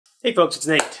Hey folks, it's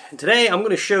Nate, and today I'm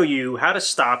going to show you how to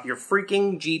stop your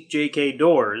freaking Jeep JK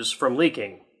doors from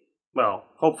leaking. Well,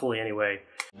 hopefully anyway.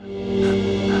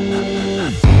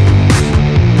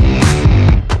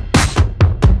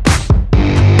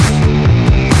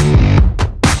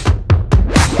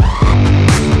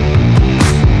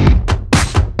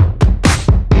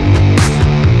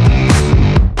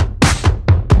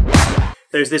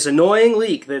 There's this annoying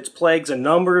leak that plagues a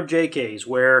number of JKs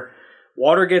where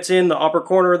water gets in the upper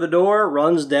corner of the door,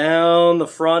 runs down the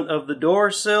front of the door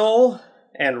sill,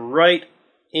 and right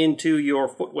into your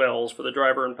footwells for the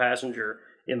driver and passenger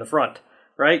in the front,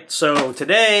 right? So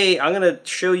today I'm going to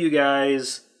show you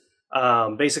guys,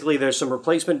 basically there's some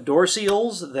replacement door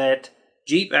seals that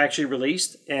Jeep actually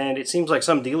released, and it seems like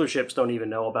some dealerships don't even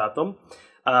know about them.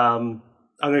 I'm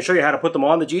going to show you how to put them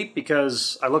on the Jeep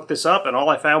because I looked this up and all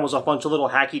I found was a bunch of little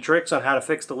hacky tricks on how to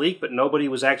fix the leak, but nobody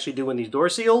was actually doing these door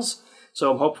seals.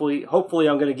 So hopefully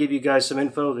I'm going to give you guys some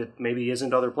info that maybe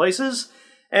isn't other places.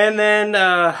 And then,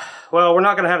 well, we're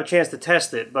not going to have a chance to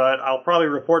test it, but I'll probably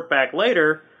report back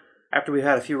later after we've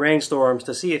had a few rainstorms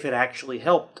to see if it actually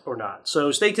helped or not.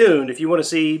 So stay tuned if you want to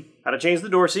see how to change the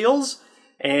door seals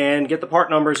and get the part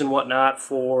numbers and whatnot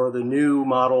for the new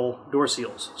model door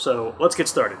seals. So let's get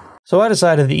started. So I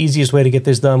decided the easiest way to get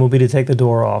this done would be to take the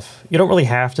door off. You don't really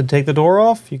have to take the door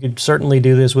off. You could certainly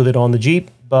do this with it on the Jeep,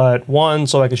 but one,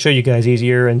 so I could show you guys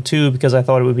easier, and two, because I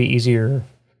thought it would be easier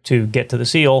to get to the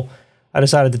seal, I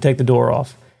decided to take the door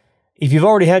off. If you've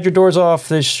already had your doors off,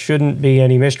 this shouldn't be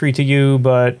any mystery to you,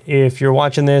 but if you're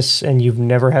watching this and you've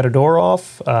never had a door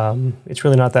off, it's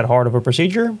really not that hard of a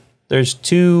procedure. There's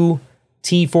two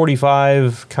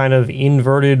T45 kind of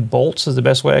inverted bolts is the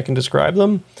best way I can describe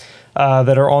them.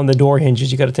 That are on the door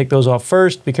hinges. You got to take those off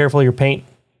first. Be careful of your paint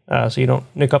so you don't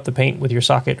nick up the paint with your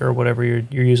socket or whatever you're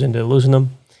using to loosen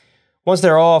them. Once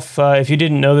they're off, if you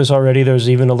didn't know this already, there's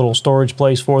even a little storage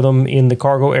place for them in the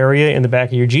cargo area in the back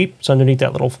of your Jeep. It's underneath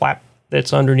that little flap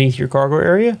that's underneath your cargo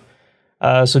area.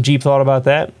 So Jeep thought about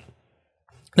that.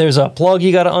 There's a plug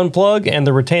you got to unplug, and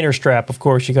the retainer strap, of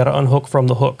course, you got to unhook from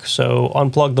the hook. So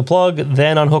unplug the plug,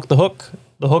 then unhook the hook.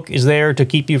 The hook is there to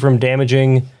keep you from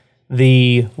damaging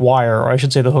the wire, or I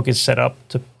should say the hook is set up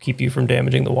to keep you from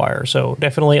damaging the wire. So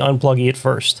definitely unplug it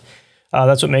first.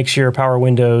 That's what makes your power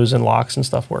windows and locks and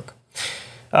stuff work.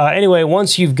 Anyway,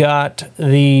 once you've got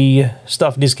the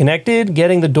stuff disconnected,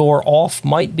 getting the door off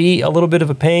might be a little bit of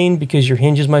a pain because your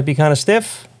hinges might be kind of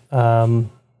stiff. The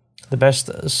best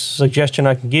suggestion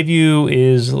I can give you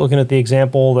is looking at the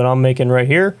example that I'm making right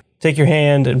here. Take your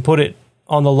hand and put it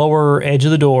on the lower edge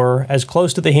of the door, as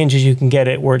close to the hinge as you can get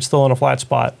it where it's still on a flat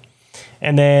spot.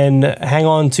 And then hang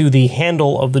on to the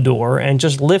handle of the door and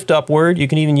just lift upward. You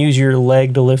can even use your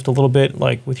leg to lift a little bit,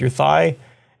 like with your thigh,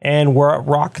 and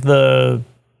rock the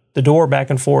door back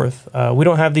and forth. We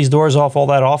don't have these doors off all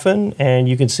that often, and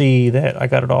you can see that I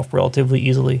got it off relatively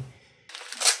easily.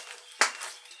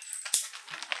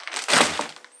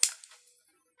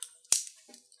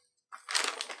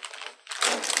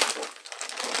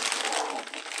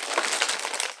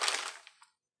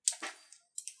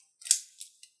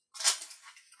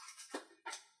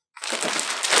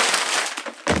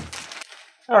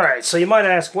 Alright, so you might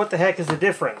ask, what the heck is the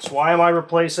difference? Why am I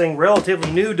replacing relatively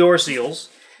new door seals?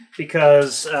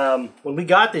 Because when we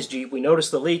got this Jeep, we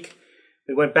noticed the leak.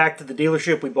 We went back to the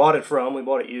dealership we bought it from. We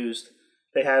bought it used.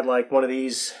 They had like one of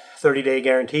these 30-day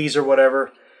guarantees or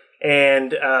whatever.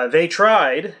 And they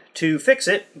tried to fix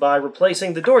it by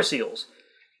replacing the door seals.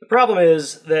 The problem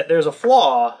is that there's a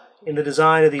flaw in the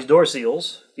design of these door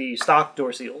seals, the stock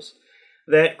door seals,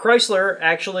 that Chrysler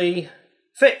actually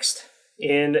fixed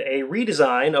in a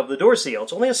redesign of the door seal.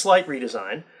 It's only a slight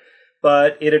redesign,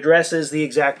 but it addresses the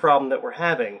exact problem that we're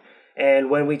having.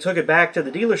 And when we took it back to the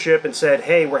dealership and said,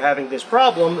 hey, we're having this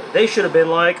problem, they should have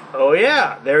been like, oh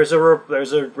yeah, there's a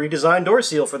redesigned door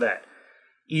seal for that.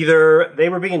 Either they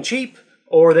were being cheap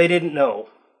or they didn't know.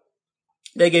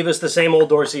 They gave us the same old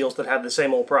door seals that have the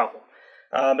same old problem.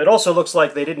 It also looks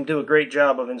like they didn't do a great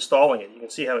job of installing it. You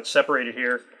can see how it's separated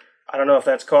here. I don't know if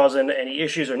that's causing any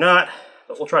issues or not,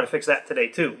 but we'll try to fix that today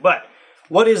too. But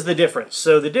what is the difference?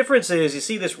 So the difference is, you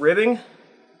see this ribbing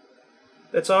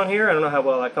that's on here? I don't know how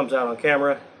well that comes out on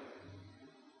camera,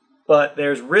 but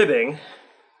there's ribbing.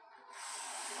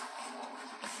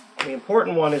 The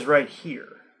important one is right here,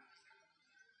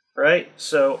 right?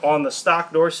 So on the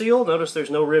stock door seal, notice there's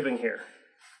no ribbing here.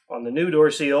 On the new door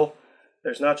seal,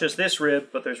 there's not just this rib,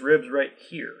 but there's ribs right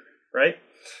here, right?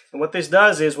 And what this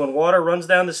does is when water runs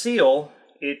down the seal,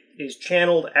 it is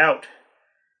channeled out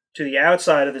to the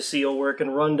outside of the seal where it can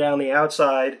run down the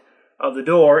outside of the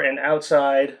door and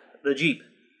outside the Jeep.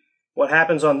 What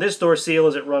happens on this door seal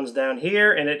is it runs down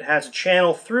here, and it has a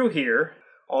channel through here.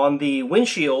 On the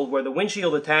windshield, where the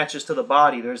windshield attaches to the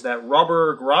body, there's that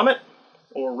rubber grommet,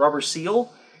 or rubber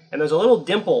seal, and there's a little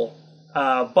dimple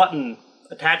button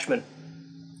attachment,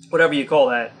 whatever you call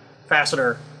that,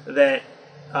 fastener, that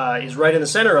is right in the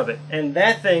center of it. And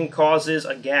that thing causes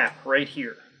a gap right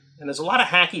here. And there's a lot of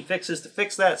hacky fixes to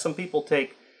fix that. Some people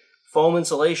take foam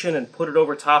insulation and put it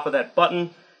over top of that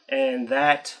button, and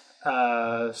that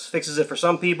fixes it for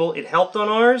some people. It helped on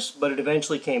ours, but it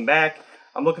eventually came back.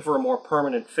 I'm looking for a more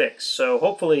permanent fix. So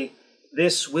hopefully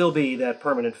this will be that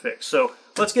permanent fix. So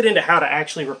let's get into how to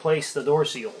actually replace the door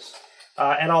seals.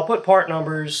 And I'll put part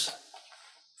numbers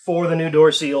for the new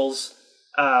door seals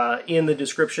in the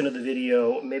description of the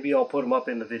video. Maybe I'll put them up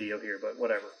in the video here, but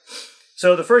whatever.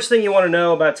 So the first thing you want to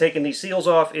know about taking these seals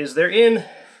off is they're in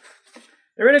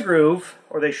a groove,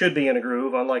 or they should be in a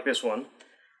groove, unlike this one.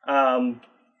 And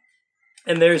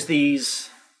there's these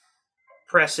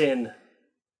press-in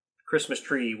Christmas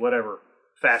tree, whatever,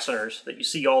 fasteners that you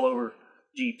see all over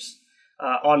Jeeps.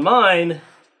 On mine,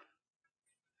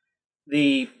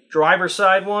 the driver's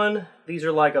side one, these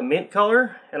are like a mint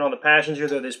color, and on the passenger,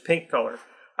 they're this pink color.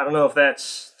 I don't know if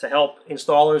that's to help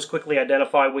installers quickly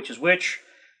identify which is which,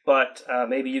 but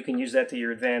maybe you can use that to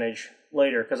your advantage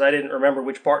later, because I didn't remember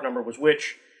which part number was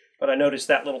which, but I noticed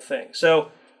that little thing.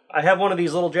 So I have one of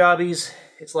these little jobbies.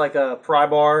 It's like a pry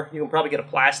bar. You can probably get a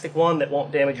plastic one that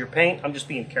won't damage your paint. I'm just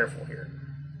being careful here.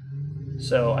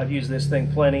 So I've used this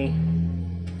thing plenty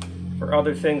for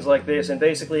other things like this, and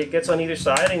basically it gets on either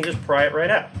side and you just pry it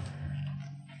right out.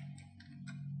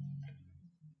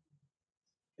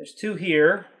 There's two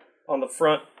here on the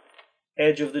front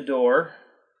edge of the door.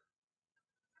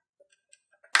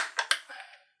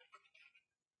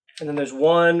 And then there's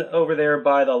one over there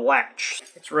by the latch.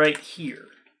 It's right here.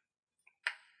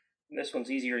 And this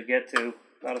one's easier to get to,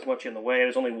 not as much in the way.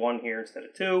 There's only one here instead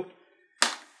of two.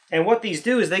 And what these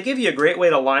do is they give you a great way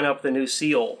to line up the new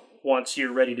seal once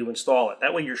you're ready to install it.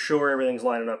 That way you're sure everything's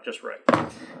lining up just right.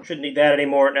 Shouldn't need that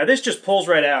anymore. Now this just pulls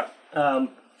right out.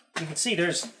 You can see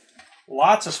there's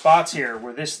lots of spots here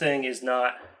where this thing is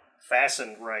not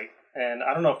fastened right. And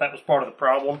I don't know if that was part of the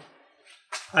problem.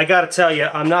 I gotta tell you,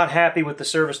 I'm not happy with the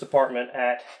service department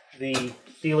at the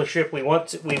dealership we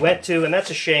went to, and that's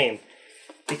a shame,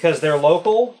 because they're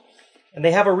local and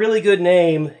they have a really good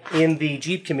name in the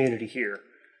Jeep community here.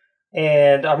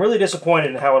 And I'm really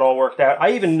disappointed in how it all worked out.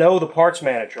 I even know the parts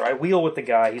manager. I wheel with the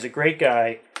guy. He's a great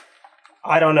guy.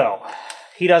 I don't know.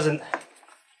 He doesn't,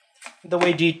 the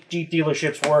way Jeep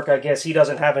dealerships work, I guess he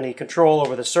doesn't have any control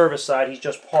over the service side. He's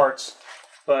just parts.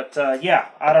 But yeah,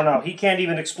 I don't know. He can't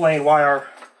even explain why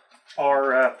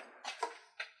our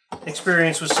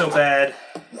experience was so bad.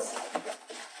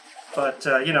 But,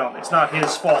 you know, it's not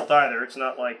his fault either. It's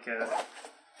not like...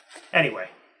 Anyway,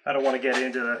 I don't want to get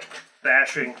into the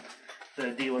bashing the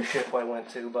dealership I went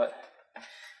to, but...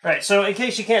 Alright, so in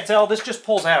case you can't tell, this just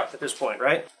pulls out at this point,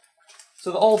 right?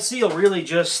 So the old seal really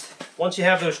just, once you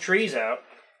have those trees out,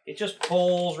 it just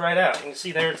pulls right out. You can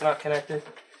see there it's not connected.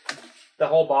 The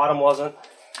whole bottom wasn't.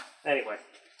 Anyway.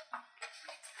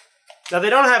 Now they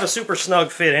don't have a super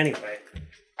snug fit anyway,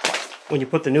 when you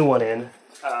put the new one in.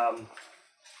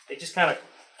 They just kind of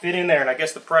fit in there, and I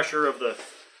guess the pressure of the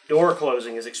door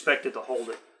closing is expected to hold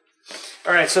it.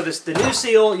 Alright, so the new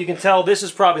seal, you can tell this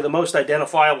is probably the most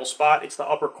identifiable spot. It's the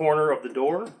upper corner of the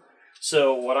door.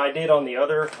 So what I did on the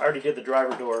other, I already did the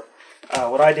driver door.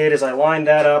 What I did is I lined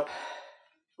that up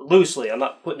loosely. I'm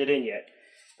not putting it in yet.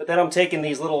 But then I'm taking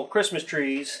these little Christmas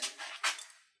trees.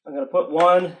 I'm going to put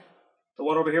one, the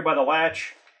one over here by the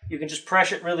latch. You can just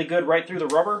press it really good right through the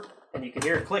rubber, and you can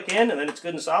hear it click in, and then it's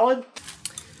good and solid.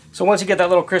 So once you get that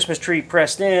little Christmas tree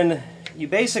pressed in, you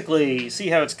basically see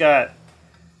how it's got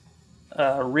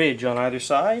a ridge on either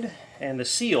side, and the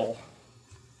seal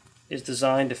is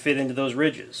designed to fit into those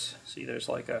ridges. See, there's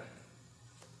like a,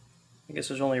 I guess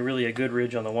there's only really a good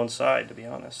ridge on the one side, to be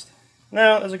honest.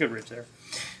 No, there's a good ridge there.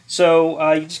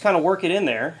 So you just kind of work it in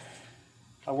there.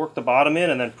 I work the bottom in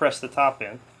and then press the top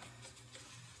in.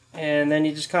 And then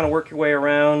you just kind of work your way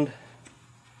around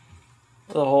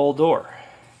the whole door.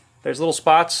 There's little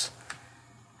spots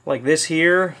like this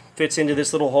here, fits into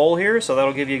this little hole here, so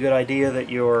that'll give you a good idea that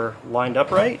you're lined up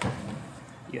right.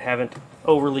 You haven't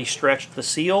overly stretched the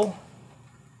seal,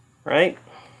 right?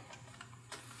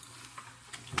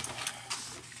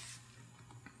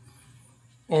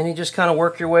 And you just kind of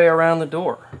work your way around the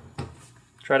door.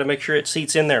 Try to make sure it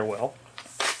seats in there well.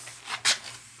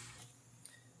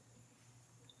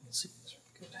 Let's see.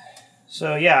 Good.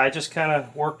 So yeah, I just kind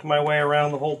of worked my way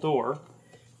around the whole door,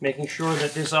 making sure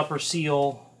that this upper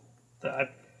seal, I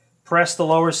press the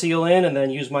lower seal in and then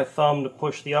use my thumb to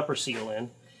push the upper seal in.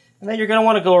 And then you're going to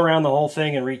want to go around the whole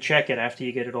thing and recheck it after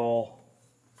you get it all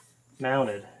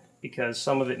mounted, because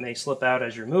some of it may slip out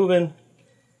as you're moving.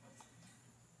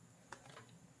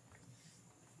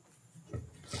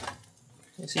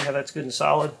 You see how that's good and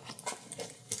solid?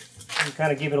 You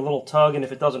kind of give it a little tug, and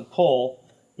if it doesn't pull,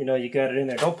 you know you got it in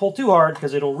there. Don't pull too hard,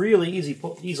 because it'll really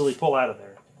easily pull out of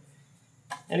there.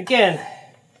 And again,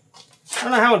 I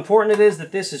don't know how important it is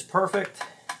that this is perfect,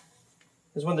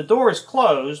 because when the door is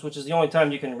closed, which is the only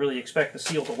time you can really expect the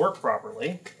seal to work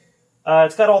properly,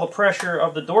 it's got all the pressure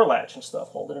of the door latch and stuff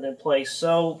holding it in place.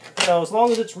 So, you know, as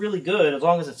long as it's really good, as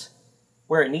long as it's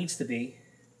where it needs to be.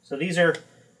 So these are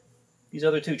these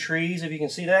other two trees, if you can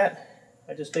see that.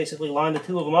 I just basically lined the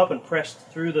two of them up and pressed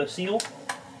through the seal.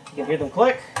 You can hear them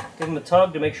click. Give them a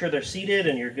tug to make sure they're seated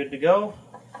and you're good to go.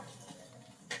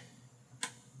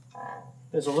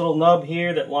 There's a little nub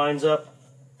here that lines up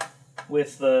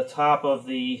with the top of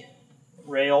the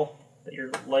rail that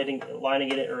you're aligning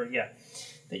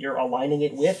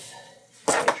it with.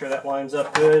 Make sure that lines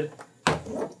up good.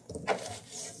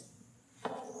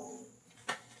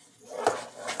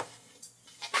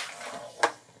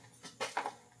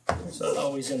 So it's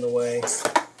always in the way.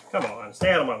 Come on,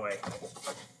 stay out of my way.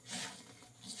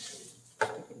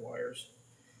 Stupid wires.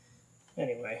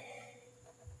 Anyway.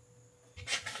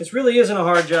 This really isn't a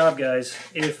hard job, guys.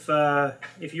 If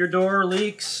your door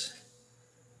leaks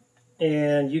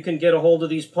and you can get a hold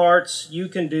of these parts, you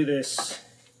can do this.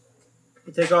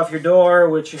 You take off your door,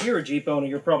 which if you're a Jeep owner,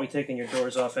 you're probably taking your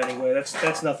doors off anyway.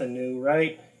 That's nothing new,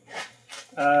 right?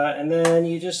 And then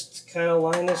you just kind of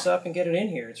line this up and get it in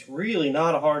here. It's really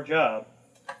not a hard job.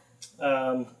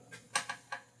 The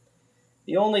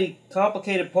only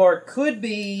complicated part could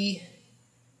be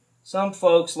some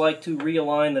folks like to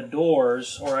realign the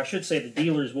doors, or I should say the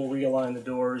dealers will realign the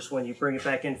doors when you bring it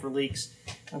back in for leaks.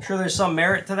 I'm sure there's some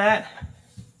merit to that.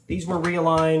 These were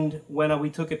realigned when we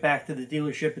took it back to the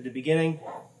dealership at the beginning,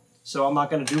 so I'm not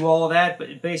going to do all of that, but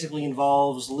it basically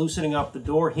involves loosening up the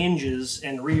door hinges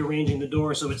and rearranging the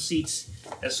door so it seats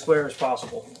as square as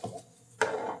possible.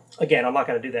 Again, I'm not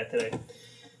going to do that today.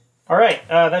 All right,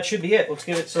 that should be it. Let's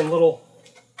give it some little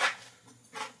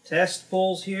test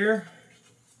pulls here.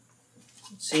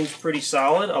 It seems pretty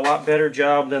solid. A lot better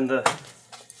job than the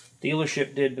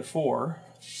dealership did before.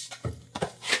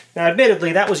 Now,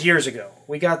 admittedly, that was years ago.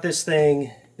 We got this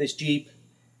Jeep,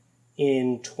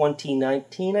 in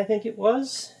 2019, I think it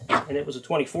was, and it was a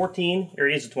 2014, or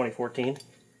it is a 2014.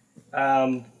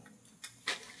 And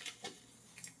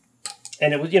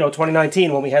it was,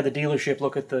 2019 when we had the dealership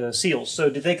look at the seals. So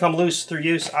did they come loose through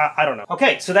use? I don't know.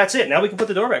 Okay, so that's it. Now we can put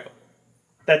the door back on.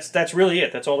 That's really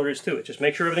it. That's all there is to it. Just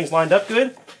make sure everything's lined up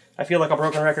good. I feel like a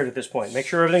broken record at this point. Make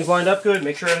sure everything's lined up good.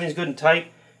 Make sure everything's good and tight.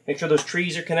 Make sure those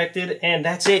trees are connected, and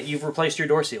that's it. You've replaced your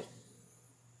door seal.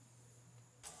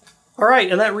 All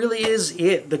right, and that really is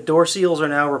it. The door seals are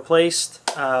now replaced.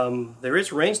 There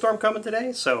is a rainstorm coming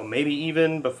today, so maybe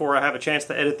even before I have a chance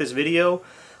to edit this video,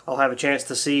 I'll have a chance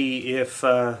to see if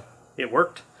it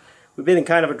worked. We've been in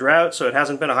kind of a drought, so it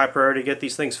hasn't been a high priority to get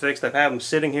these things fixed. I've had them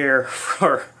sitting here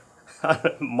for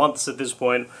months at this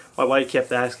point. My wife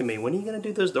kept asking me, when are you going to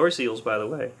do those door seals, by the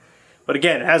way? But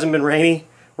again, it hasn't been rainy.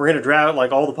 We're in a drought.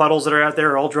 Like, all the puddles that are out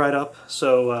there are all dried up,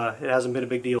 so it hasn't been a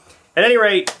big deal. At any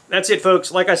rate, that's it,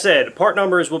 folks. Like I said, part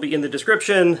numbers will be in the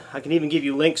description. I can even give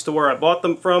you links to where I bought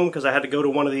them from, because I had to go to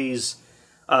one of these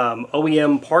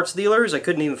OEM parts dealers. I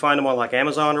couldn't even find them on like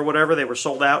Amazon or whatever. They were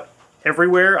sold out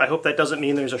everywhere. I hope that doesn't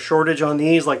mean there's a shortage on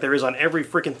these like there is on every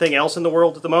freaking thing else in the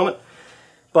world at the moment.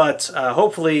 But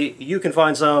hopefully you can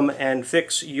find some and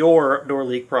fix your door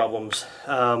leak problems.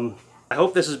 I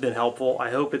hope this has been helpful. I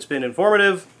hope it's been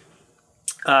informative.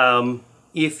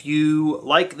 If you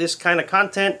like this kind of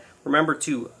content, remember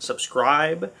to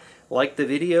subscribe, like the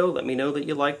video, let me know that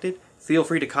you liked it. Feel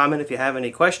free to comment if you have any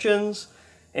questions.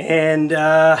 And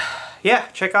yeah,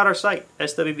 check out our site,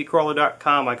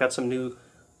 SWBCrawler.com. I got some new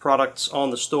products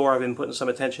on the store. I've been putting some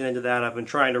attention into that. I've been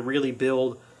trying to really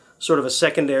build sort of a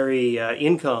secondary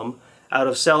income out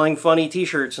of selling funny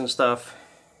t-shirts and stuff.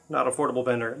 Not affordable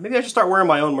vendor. Maybe I should start wearing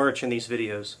my own merch in these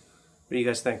videos. What do you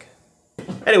guys think?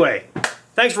 Anyway,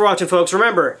 thanks for watching, folks.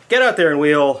 Remember, get out there and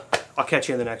wheel. I'll catch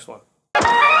you in the next one.